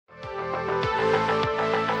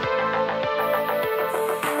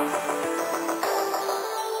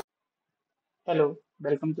Hello,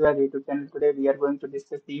 welcome to our YouTube channel. Today we are going to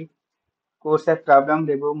discuss the Codechef problem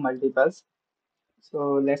remove multiples.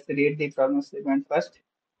 So let's read the problem statement first.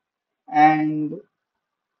 And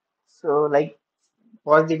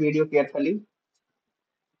pause the video carefully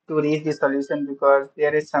to reach the solution because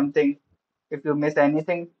there is something, if you miss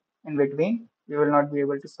anything in between, you will not be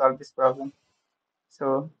able to solve this problem.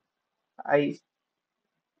 So I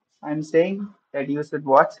I'm saying that you should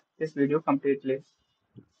watch this video completely.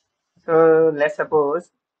 So let's suppose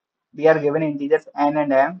we are given integers n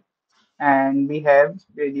and m and we have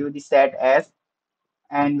reviewed the set S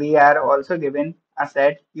and we are also given a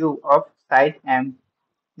set Q of size M,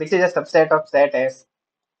 which is a subset of set S,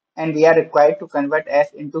 and we are required to convert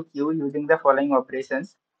S into Q using the following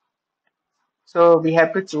operations. So we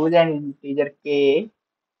have to choose an integer K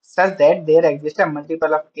such that there exists a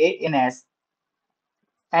multiple of K in S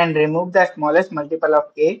and remove the smallest multiple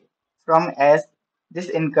of K from S. This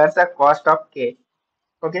incurs a cost of K.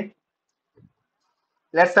 Okay,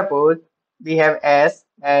 let's suppose we have S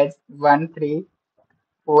as 1, 3,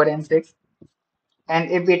 4, and 6, and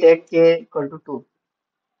if we take K equal to 2,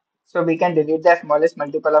 so we can delete the smallest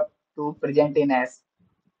multiple of 2 present in S,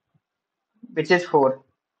 which is 4.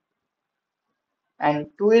 And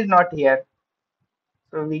 2 is not here,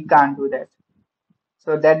 so we can't do that.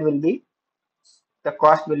 So that will be, the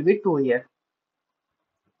cost will be 2 here.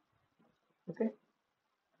 Okay.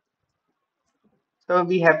 So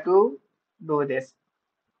we have to do this.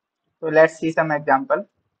 So let's see some example.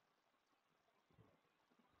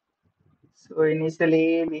 So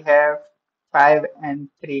initially we have 5 and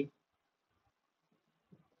 3.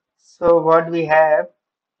 So what we have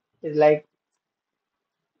is like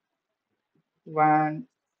 1,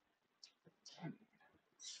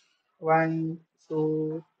 1,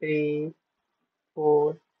 2, 3,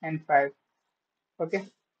 4, and 5. Okay.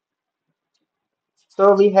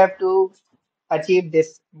 So we have to achieve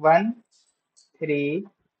this 1, 3,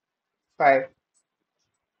 5.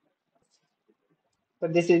 So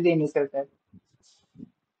this is the initial set.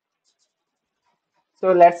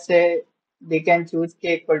 So let's say we can choose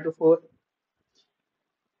k equal to 4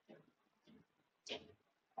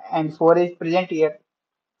 and 4 is present here.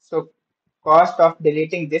 So cost of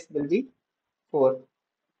deleting this will be 4.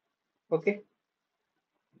 Okay.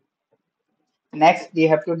 Next we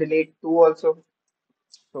have to delete 2 also.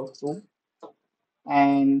 So 2,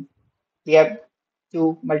 and we have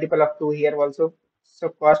 2 multiple of 2 here also. So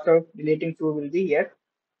cost of deleting 2 will be here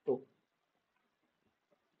 2.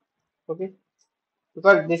 Okay.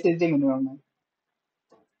 Because this is the minimum one.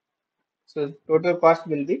 So total cost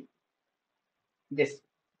will be this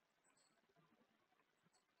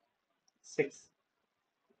 6.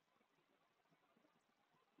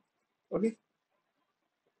 Okay.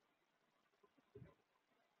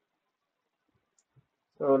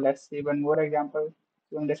 So let's see one more example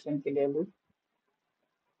to understand clearly.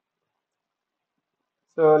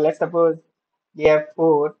 So let's suppose we have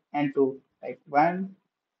 4 and 2, like 1,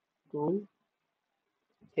 2,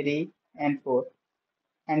 3, and 4.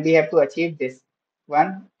 And we have to achieve this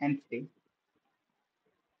 1 and 3.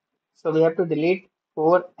 So we have to delete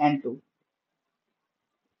 4 and 2.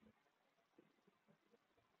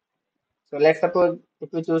 So let's suppose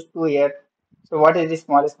if we choose 2 here, so what is the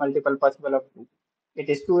smallest multiple possible of 2? It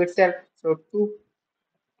is 2 itself. So 2.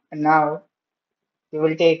 And now we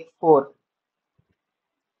will take 4.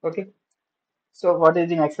 Okay. So what is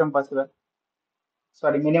the maximum possible?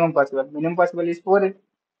 Sorry, minimum possible. Minimum possible is 4.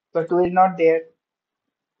 So 2 is not there.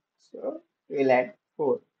 So we will add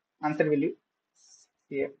 4. Answer will be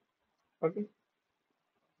here. Okay.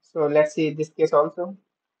 So let's see this case also.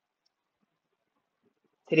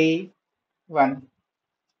 3, 1,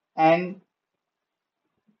 and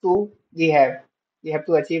 2 we have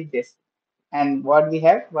to achieve this, and what we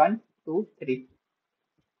have 1, 2, 3.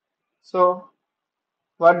 So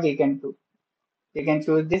what we can do, we can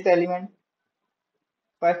choose this element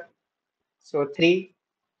first. So 3,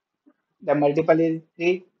 the multiple is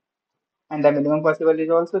 3 and the minimum possible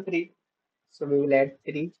is also 3, so we will add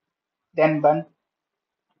 3, then 1,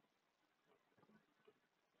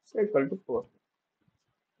 so equal to 4.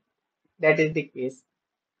 That is the case.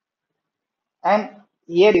 And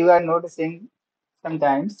here you are noticing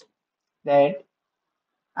sometimes that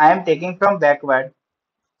I am taking from backward.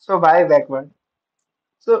 So why backward?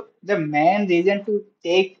 So the main reason to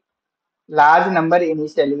take large number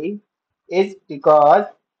initially is because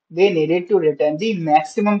we needed to return the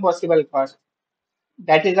maximum possible cost.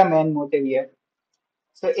 That is the main motive here.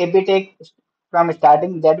 So if we take from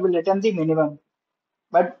starting, that will return the minimum,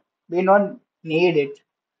 but we don't need it.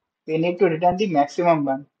 We need to return the maximum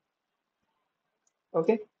one.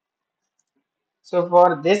 Okay. So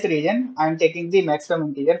for this region, I'm taking the maximum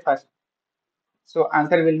integer first. So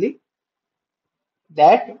answer will be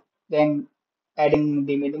that, then adding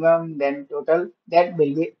the minimum, then total. That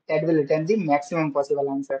will return the maximum possible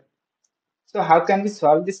answer. So how can we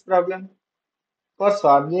solve this problem? For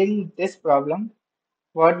solving this problem,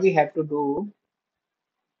 what we have to do,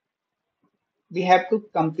 we have to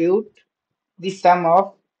compute the sum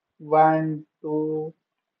of 1, 2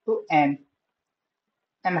 to n.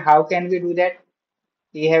 And how can we do that?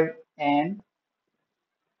 We have n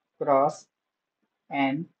cross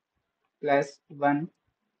n plus 1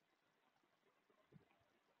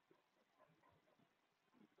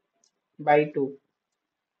 by 2.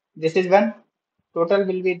 This is 1. Total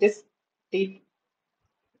will be this t.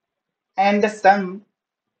 And the sum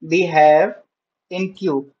we have in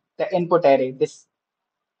Q, the input array, this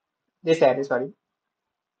array, sorry.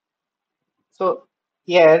 So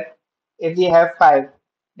here, if we have 5,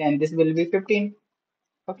 then this will be 15.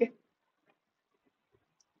 Okay.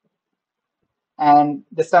 And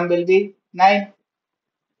the sum will be 9.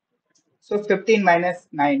 So 15 minus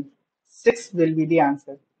 9, 6 will be the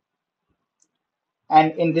answer.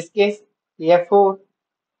 And in this case, we have 4.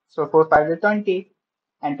 So 4 5 is 20.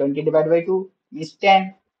 And 20 divided by 2 is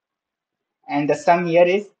 10. And the sum here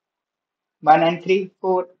is 1 and 3,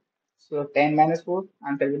 4. So 10 minus 4,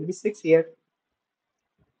 answer will be 6 here.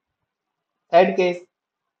 Third case,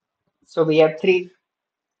 so we have 3.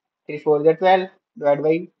 3 4 is 12. Divided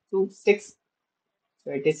by 2, 6.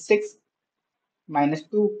 So it is 6 minus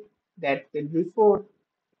 2. That will be 4.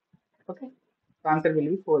 Okay. So answer will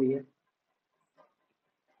be 4 here.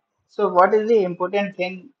 So what is the important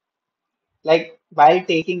thing, like while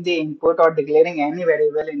taking the input or declaring any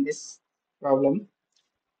variable in this problem,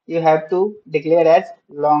 you have to declare as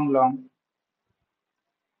long, long,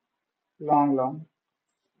 long, long.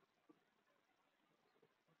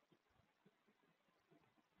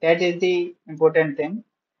 That is the important thing.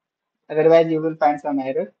 Otherwise, you will find some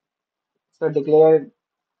error. So declare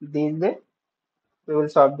these way, we will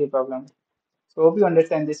solve the problem. So hope you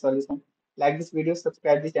understand this solution. Like this video,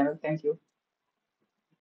 subscribe this channel. Thank you.